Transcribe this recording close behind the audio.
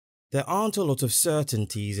There aren't a lot of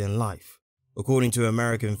certainties in life. According to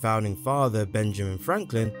American founding father Benjamin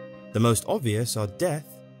Franklin, the most obvious are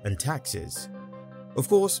death and taxes. Of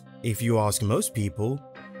course, if you ask most people,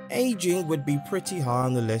 aging would be pretty high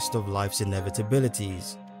on the list of life's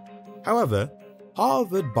inevitabilities. However,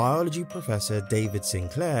 Harvard biology professor David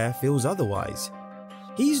Sinclair feels otherwise.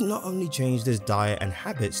 He's not only changed his diet and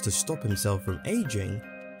habits to stop himself from aging,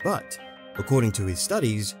 but, according to his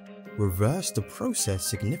studies, reversed the process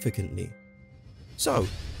significantly. So,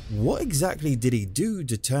 what exactly did he do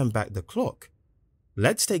to turn back the clock?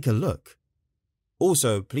 Let's take a look.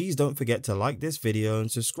 Also, please don't forget to like this video and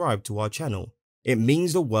subscribe to our channel. It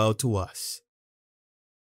means the world to us.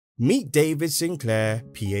 Meet David Sinclair,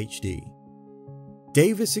 PhD.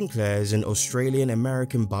 David Sinclair is an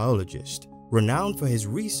Australian-American biologist renowned for his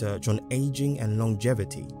research on aging and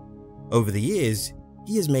longevity. Over the years,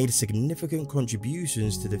 he has made significant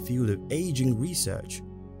contributions to the field of aging research,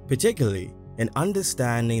 particularly in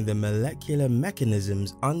understanding the molecular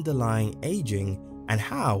mechanisms underlying aging and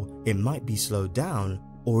how it might be slowed down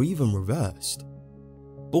or even reversed.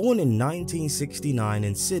 Born in 1969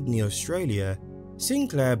 in Sydney, Australia,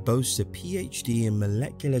 Sinclair boasts a PhD in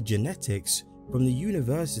molecular genetics from the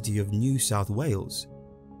University of New South Wales.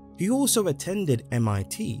 He also attended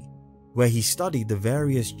MIT, where he studied the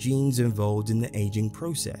various genes involved in the aging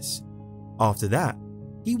process. After that,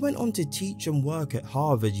 he went on to teach and work at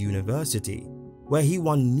Harvard University, where he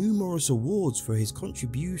won numerous awards for his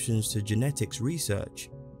contributions to genetics research.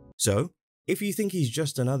 So, if you think he's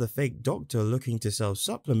just another fake doctor looking to sell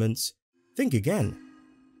supplements, think again.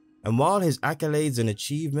 And while his accolades and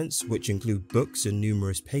achievements, which include books and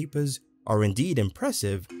numerous papers, are indeed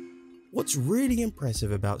impressive, what's really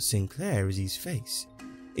impressive about Sinclair is his face.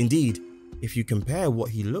 Indeed, if you compare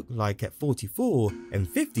what he looked like at 44 and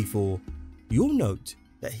 54, you'll note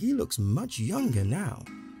that he looks much younger now.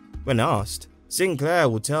 When asked, Sinclair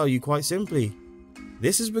will tell you quite simply,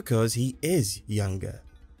 this is because he is younger.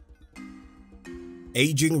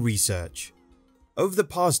 Aging research. Over the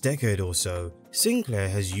past decade or so, Sinclair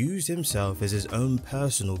has used himself as his own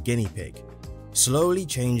personal guinea pig, slowly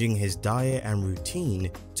changing his diet and routine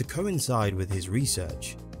to coincide with his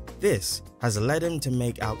research. This has led him to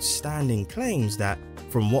make outstanding claims that,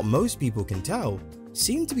 from what most people can tell,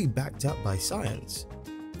 seem to be backed up by science.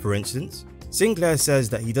 For instance, Sinclair says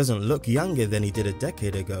that he doesn't look younger than he did a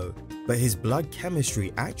decade ago, but his blood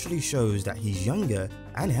chemistry actually shows that he's younger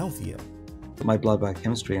and healthier. My blood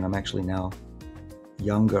biochemistry, and I'm actually now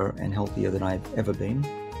younger and healthier than I've ever been.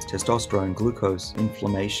 Testosterone, glucose,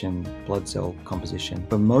 inflammation, blood cell composition.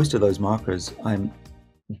 For most of those markers, I'm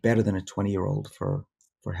better than a 20-year-old for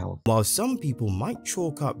health. While some people might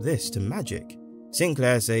chalk up this to magic,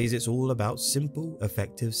 Sinclair says it's all about simple,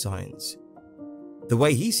 effective science. The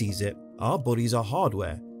way he sees it, our bodies are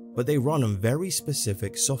hardware, but they run on very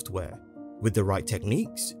specific software. With the right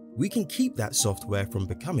techniques, we can keep that software from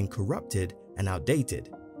becoming corrupted and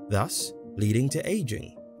outdated, thus leading to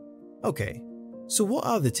aging. Okay, so what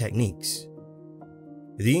are the techniques?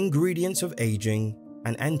 The ingredients of aging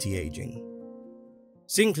and anti-aging.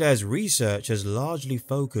 Sinclair's research has largely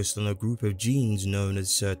focused on a group of genes known as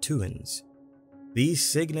sirtuins. These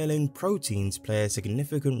signaling proteins play a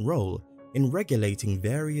significant role in regulating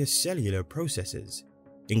various cellular processes,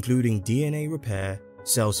 including DNA repair,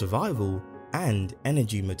 cell survival, and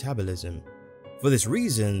energy metabolism. For this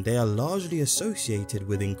reason, they are largely associated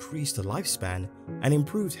with increased lifespan and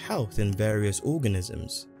improved health in various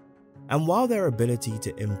organisms. And while their ability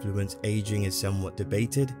to influence aging is somewhat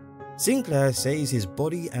debated, Sinclair says his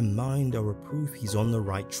body and mind are a proof he's on the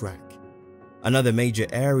right track. Another major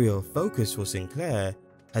area of focus for Sinclair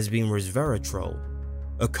has been resveratrol,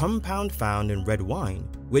 a compound found in red wine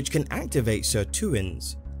which can activate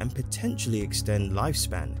sirtuins and potentially extend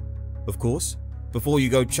lifespan. Of course, before you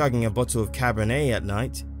go chugging a bottle of Cabernet at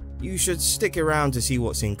night, you should stick around to see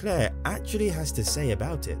what Sinclair actually has to say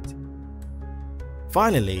about it.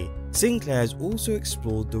 Finally, Sinclair has also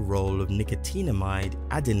explored the role of nicotinamide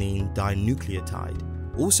adenine dinucleotide,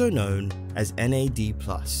 also known as NAD+,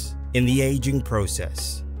 in the aging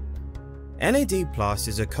process. NAD+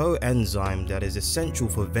 is a coenzyme that is essential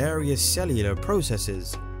for various cellular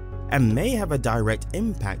processes and may have a direct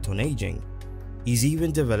impact on aging. He's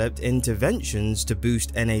even developed interventions to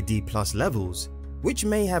boost NAD+ levels, which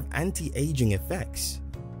may have anti-aging effects.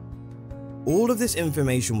 All of this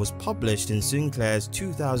information was published in Sinclair's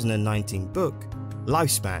 2019 book,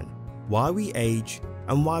 Lifespan: Why We Age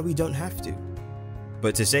and Why We Don't Have to.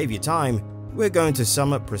 But to save you time, we're going to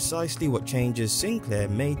sum up precisely what changes Sinclair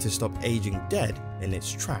made to stop aging dead in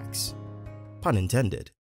its tracks. Pun intended.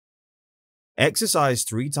 Exercise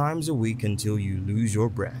 3 times a week until you lose your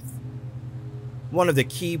breath. One of the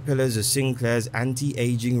key pillars of Sinclair's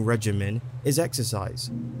anti-aging regimen is exercise,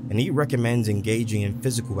 and he recommends engaging in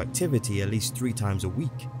physical activity at least 3 times a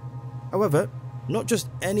week. However, not just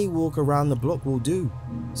any walk around the block will do.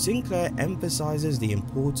 Sinclair emphasizes the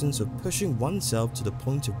importance of pushing oneself to the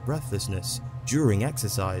point of breathlessness during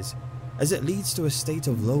exercise, as it leads to a state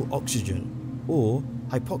of low oxygen, or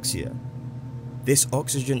hypoxia. This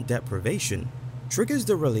oxygen deprivation triggers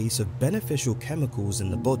the release of beneficial chemicals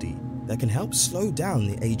in the body that can help slow down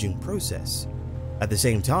the aging process. At the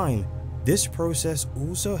same time, this process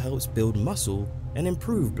also helps build muscle and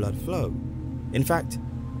improve blood flow. In fact,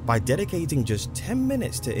 by dedicating just 10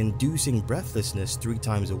 minutes to inducing breathlessness 3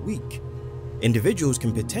 times a week, individuals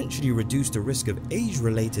can potentially reduce the risk of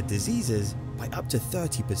age-related diseases by up to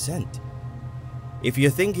 30%. If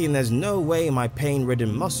you're thinking there's no way my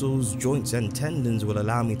pain-ridden muscles, joints and tendons will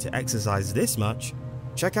allow me to exercise this much,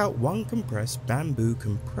 check out Onecompress bamboo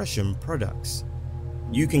compression products.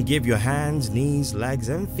 You can give your hands, knees, legs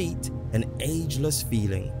and feet an ageless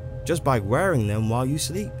feeling just by wearing them while you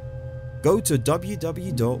sleep. Go to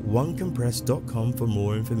www.onecompress.com for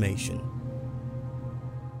more information.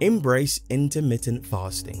 Embrace intermittent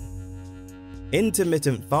fasting.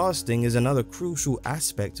 Intermittent fasting is another crucial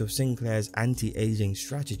aspect of Sinclair's anti-aging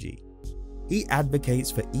strategy. He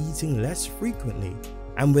advocates for eating less frequently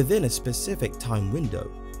and within a specific time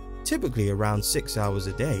window, typically around 6 hours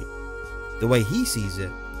a day. The way he sees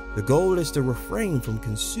it, the goal is to refrain from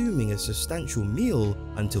consuming a substantial meal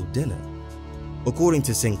until dinner. According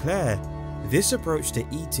to Sinclair, this approach to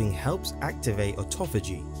eating helps activate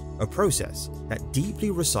autophagy, a process that deeply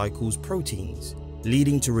recycles proteins,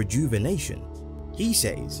 leading to rejuvenation. He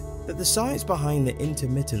says that the science behind the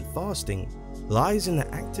intermittent fasting lies in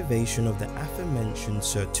the activation of the aforementioned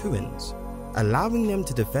sirtuins, allowing them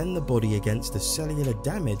to defend the body against the cellular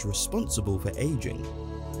damage responsible for aging.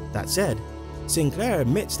 That said, Sinclair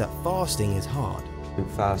admits that fasting is hard. To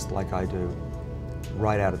fast like I do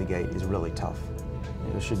right out of the gate is really tough.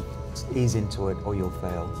 You should ease into it or you'll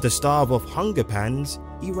fail. To starve off hunger pangs,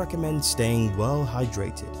 he recommends staying well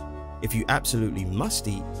hydrated. If you absolutely must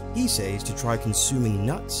eat, he says to try consuming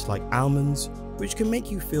nuts like almonds, which can make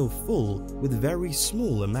you feel full with very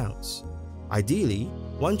small amounts. Ideally,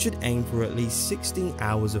 one should aim for at least 16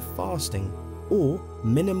 hours of fasting or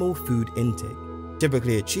minimal food intake,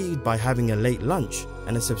 typically achieved by having a late lunch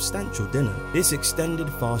and a substantial dinner. This extended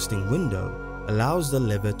fasting window allows the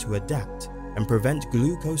liver to adapt and prevent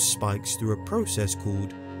glucose spikes through a process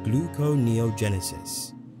called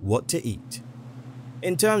gluconeogenesis. What to eat?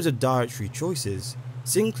 In terms of dietary choices,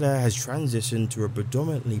 Sinclair has transitioned to a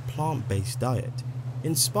predominantly plant-based diet,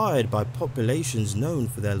 inspired by populations known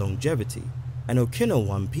for their longevity and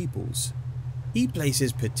Okinawan peoples. He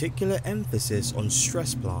places particular emphasis on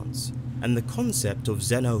stress plants and the concept of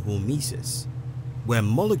xenohormesis, where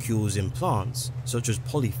molecules in plants, such as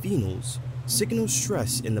polyphenols, signal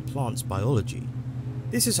stress in the plant's biology.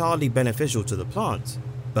 This is hardly beneficial to the plant,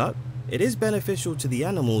 but it is beneficial to the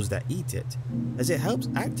animals that eat it, as it helps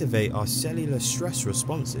activate our cellular stress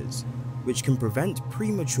responses, which can prevent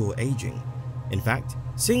premature aging. In fact,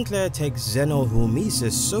 Sinclair takes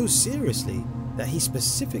xenohormesis so seriously that he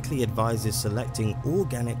specifically advises selecting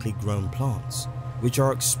organically grown plants, which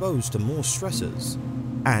are exposed to more stressors,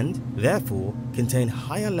 and therefore contain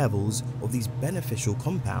higher levels of these beneficial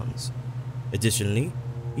compounds. Additionally,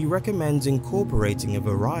 he recommends incorporating a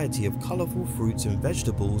variety of colorful fruits and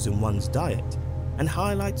vegetables in one's diet, and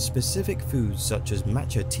highlights specific foods such as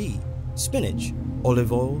matcha tea, spinach,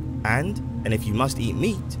 olive oil, and if you must eat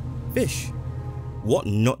meat, fish. What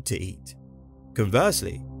not to eat?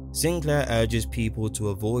 Conversely, Sinclair urges people to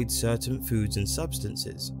avoid certain foods and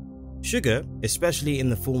substances. Sugar, especially in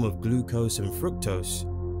the form of glucose and fructose,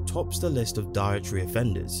 tops the list of dietary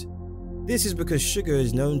offenders. This is because sugar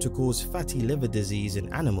is known to cause fatty liver disease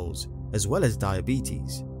in animals, as well as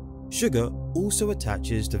diabetes. Sugar also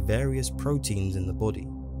attaches to various proteins in the body,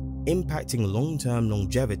 impacting long-term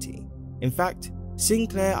longevity. In fact,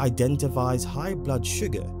 Sinclair identifies high blood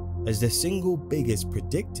sugar as the single biggest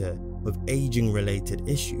predictor of aging-related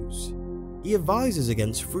issues. He advises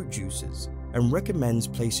against fruit juices and recommends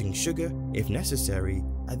placing sugar, if necessary,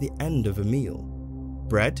 at the end of a meal.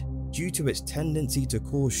 Bread, due to its tendency to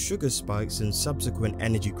cause sugar spikes and subsequent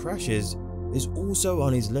energy crashes, is also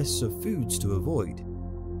on his list of foods to avoid.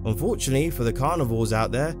 Unfortunately for the carnivores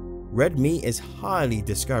out there, red meat is highly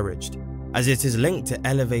discouraged, as it is linked to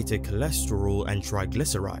elevated cholesterol and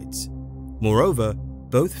triglycerides. Moreover,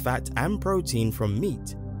 both fat and protein from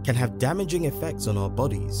meat can have damaging effects on our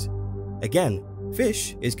bodies. Again,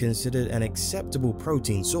 fish is considered an acceptable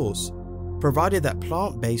protein source, provided that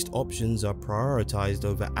plant-based options are prioritized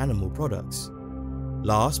over animal products.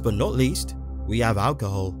 Last but not least, we have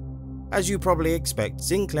alcohol. As you probably expect,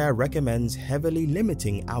 Sinclair recommends heavily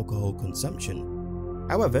limiting alcohol consumption.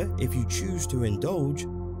 However, if you choose to indulge,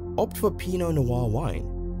 opt for Pinot Noir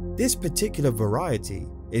wine. This particular variety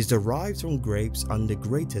is derived from grapes under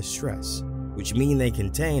greater stress, which mean they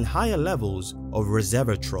contain higher levels of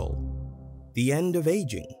resveratrol. The end of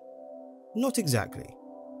aging? Not exactly.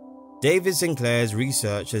 David Sinclair's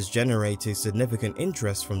research has generated significant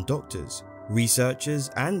interest from doctors, researchers,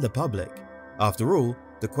 and the public. After all,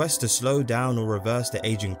 the quest to slow down or reverse the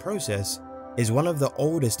aging process is one of the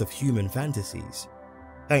oldest of human fantasies.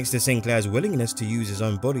 Thanks to Sinclair's willingness to use his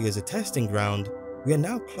own body as a testing ground, we are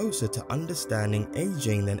now closer to understanding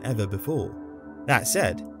aging than ever before. That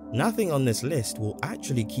said, nothing on this list will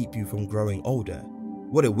actually keep you from growing older.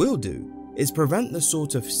 What it will do is prevent the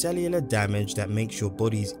sort of cellular damage that makes your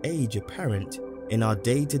body's age apparent in our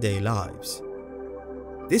day-to-day lives.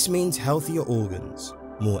 This means healthier organs,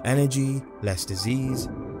 more energy, less disease,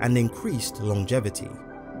 and increased longevity.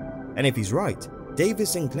 And if he's right, David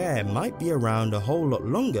Sinclair might be around a whole lot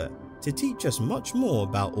longer to teach us much more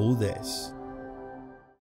about all this.